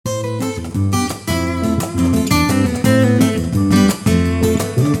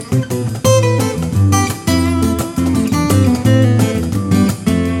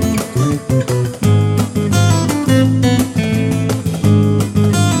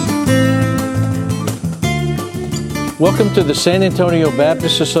Welcome to the San Antonio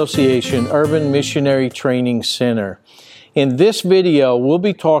Baptist Association Urban Missionary Training Center. In this video, we'll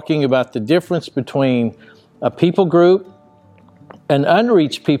be talking about the difference between a people group, an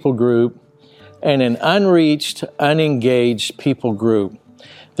unreached people group, and an unreached, unengaged people group.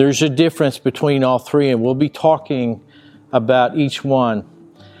 There's a difference between all three, and we'll be talking about each one.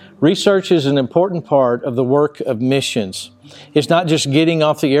 Research is an important part of the work of missions. It's not just getting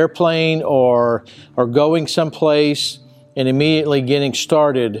off the airplane or going someplace and immediately getting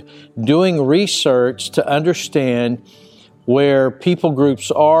started. Doing research to understand where people groups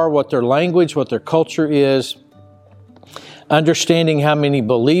are, what their language, what their culture is, understanding how many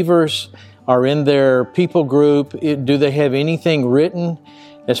believers are in their people group. Do they have anything written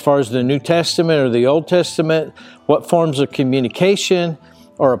as far as the New Testament or the Old Testament? What forms of communication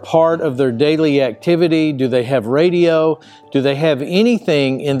are a part of their daily activity? Do they have radio? Do they have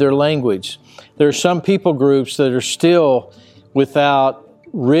anything in their language? There are some people groups that are still without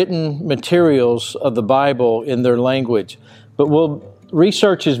written materials of the Bible in their language. But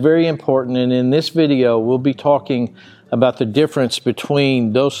research is very important, and in this video, we'll be talking about the difference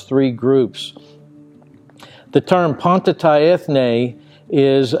between those three groups. The term Pontatai Ethne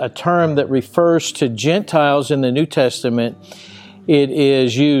is a term that refers to Gentiles in the New Testament. It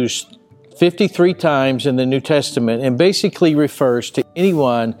is used 53 times in the New Testament and basically refers to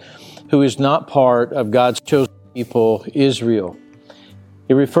anyone who is not part of God's chosen people, Israel.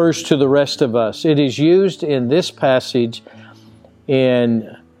 It refers to the rest of us. It is used in this passage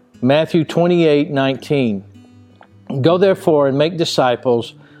in Matthew 28:19. Go therefore and make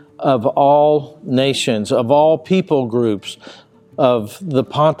disciples of all nations, of all people groups, of the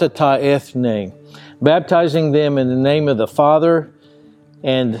Pontatai Ethne, baptizing them in the name of the Father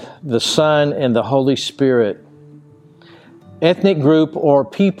and the Son and the Holy Spirit. Ethnic group or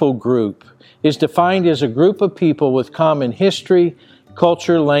people group is defined as a group of people with common history,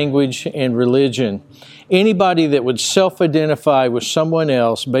 culture, language, and religion. Anybody that would self-identify with someone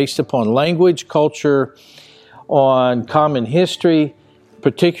else based upon language, culture, on common history,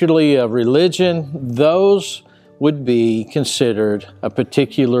 particularly a religion, those would be considered a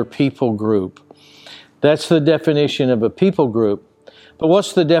particular people group. That's the definition of a people group. But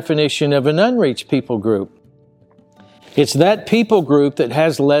what's the definition of an unreached people group? It's that people group that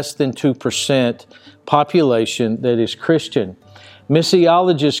has less than 2% population that is Christian.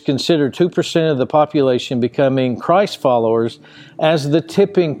 Missiologists consider 2% of the population becoming Christ followers as the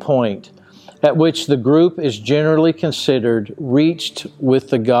tipping point at which the group is generally considered reached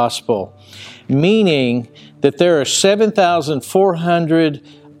with the gospel, meaning that there are 7,400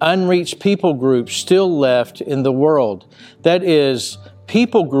 unreached people groups still left in the world. That is,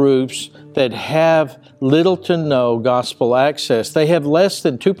 people groups that have little to no gospel access. They have less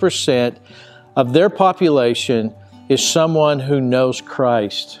than 2% of their population is someone who knows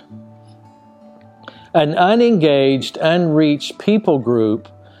Christ. An unengaged, unreached people group,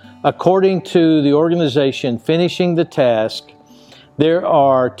 according to the organization Finishing the Task, there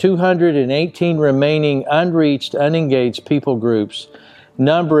are 218 remaining unreached, unengaged people groups,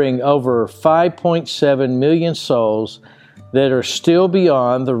 numbering over 5.7 million souls that are still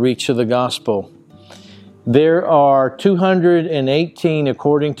beyond the reach of the gospel. There are 218,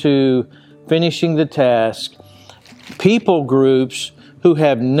 according to Finishing the Task, people groups who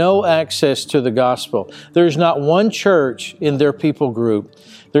have no access to the gospel. There's not one church in their people group.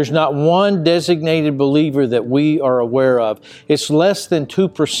 There's not one designated believer that we are aware of. It's less than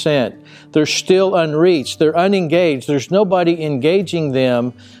 2%. They're still unreached. They're unengaged. There's nobody engaging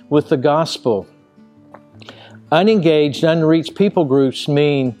them with the gospel. Unengaged, unreached people groups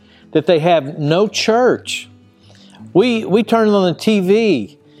mean that they have no church. We turn on the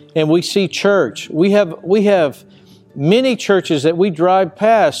TV and we see church. We have many churches that we drive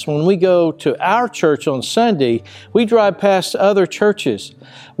past when we go to our church on Sunday. We drive past other churches.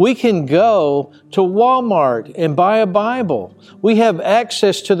 We can go to Walmart and buy a Bible. We have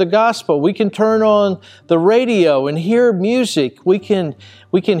access to the gospel. We can turn on the radio and hear music. We can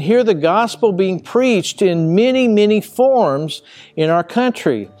hear the gospel being preached in many, many forms in our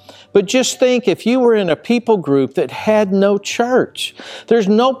country. But just think, if you were in a people group that had no church, there's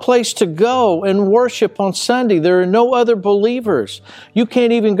no place to go and worship on Sunday. There are no other believers. You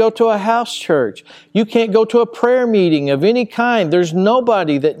can't even go to a house church. You can't go to a prayer meeting of any kind. There's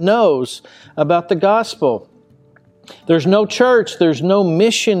nobody that knows about the gospel. There's no church. There's no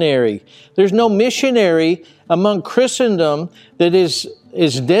missionary. There's no missionary among Christendom that is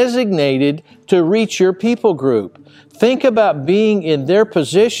designated to reach your people group. Think about being in their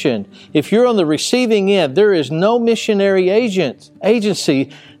position. If you're on the receiving end, there is no missionary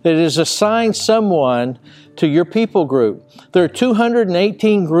agency that is assigned someone to your people group. There are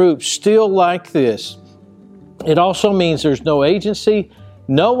 218 groups still like this. It also means there's no agency.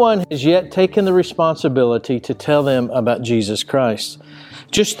 No one has yet taken the responsibility to tell them about Jesus Christ.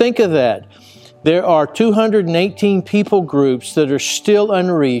 Just think of that. There are 218 people groups that are still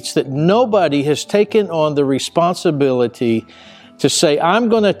unreached, that nobody has taken on the responsibility to say, I'm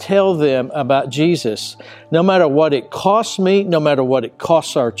going to tell them about Jesus, no matter what it costs me, no matter what it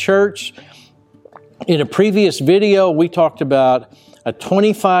costs our church. In a previous video, we talked about a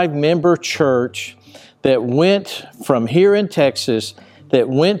 25-member church that went from here in Texas, that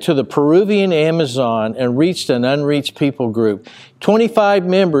went to the Peruvian Amazon and reached an unreached people group. 25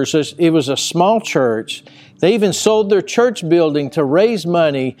 members, it was a small church. They even sold their church building to raise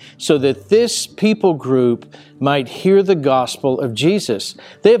money so that this people group might hear the gospel of Jesus.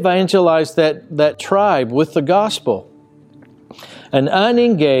 They evangelized that tribe with the gospel. An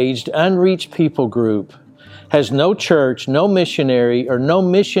unengaged, unreached people group has no church, no missionary, or no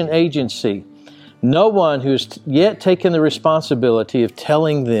mission agency. No one who has yet taken the responsibility of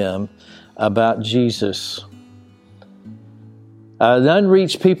telling them about Jesus. An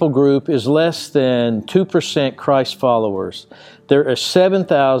unreached people group is less than 2% Christ followers. There are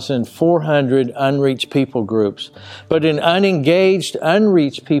 7,400 unreached people groups. But an unengaged,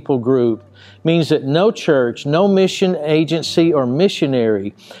 unreached people group means that no church, no mission agency or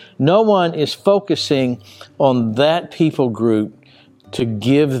missionary, no one is focusing on that people group to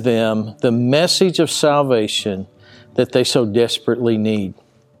give them the message of salvation that they so desperately need.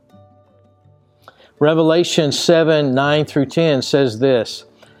 Revelation 7, 9 through 10 says this,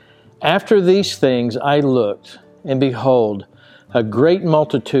 After these things I looked, and behold, a great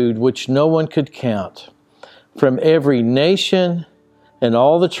multitude which no one could count, from every nation and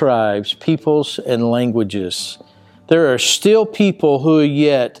all the tribes, peoples, and languages. There are still people who are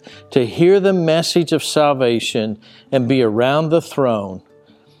yet to hear the message of salvation and be around the throne.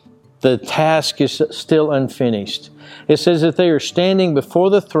 The task is still unfinished. It says that they are standing before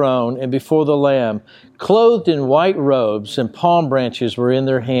the throne and before the Lamb, clothed in white robes, and palm branches were in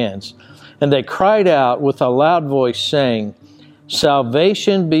their hands. And they cried out with a loud voice, saying,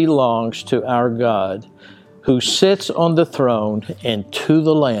 Salvation belongs to our God, who sits on the throne, and to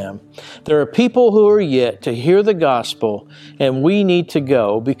the Lamb. There are people who are yet to hear the gospel, and we need to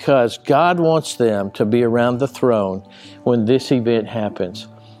go because God wants them to be around the throne when this event happens.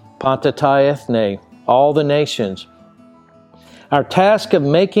 Pantatai ethne, all the nations. Our task of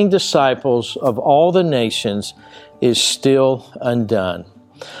making disciples of all the nations is still undone.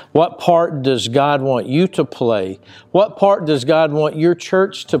 What part does God want you to play? What part does God want your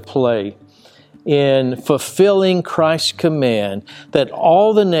church to play in fulfilling Christ's command that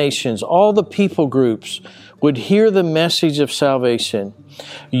all the nations, all the people groups would hear the message of salvation?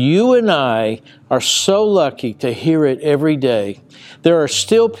 You and I are so lucky to hear it every day. There are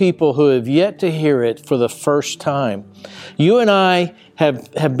still people who have yet to hear it for the first time. You and I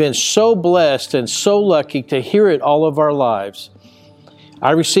have been so blessed and so lucky to hear it all of our lives.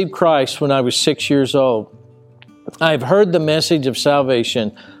 I received Christ when I was 6 years old. I've heard the message of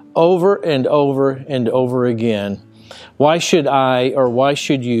salvation over and over and over again. Why should I or why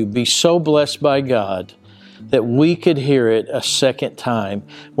should you be so blessed by God that we could hear it a second time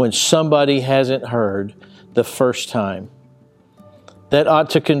when somebody hasn't heard the first time? That ought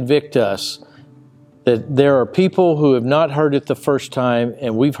to convict us that there are people who have not heard it the first time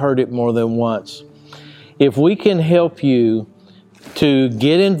and we've heard it more than once. If we can help you to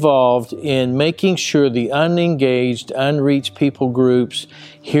get involved in making sure the unengaged, unreached people groups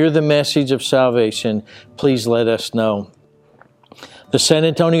hear the message of salvation, please let us know. The San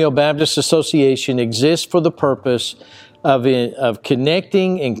Antonio Baptist Association exists for the purpose of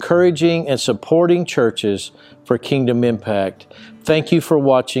connecting, encouraging, and supporting churches for kingdom impact. Thank you for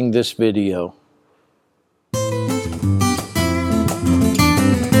watching this video.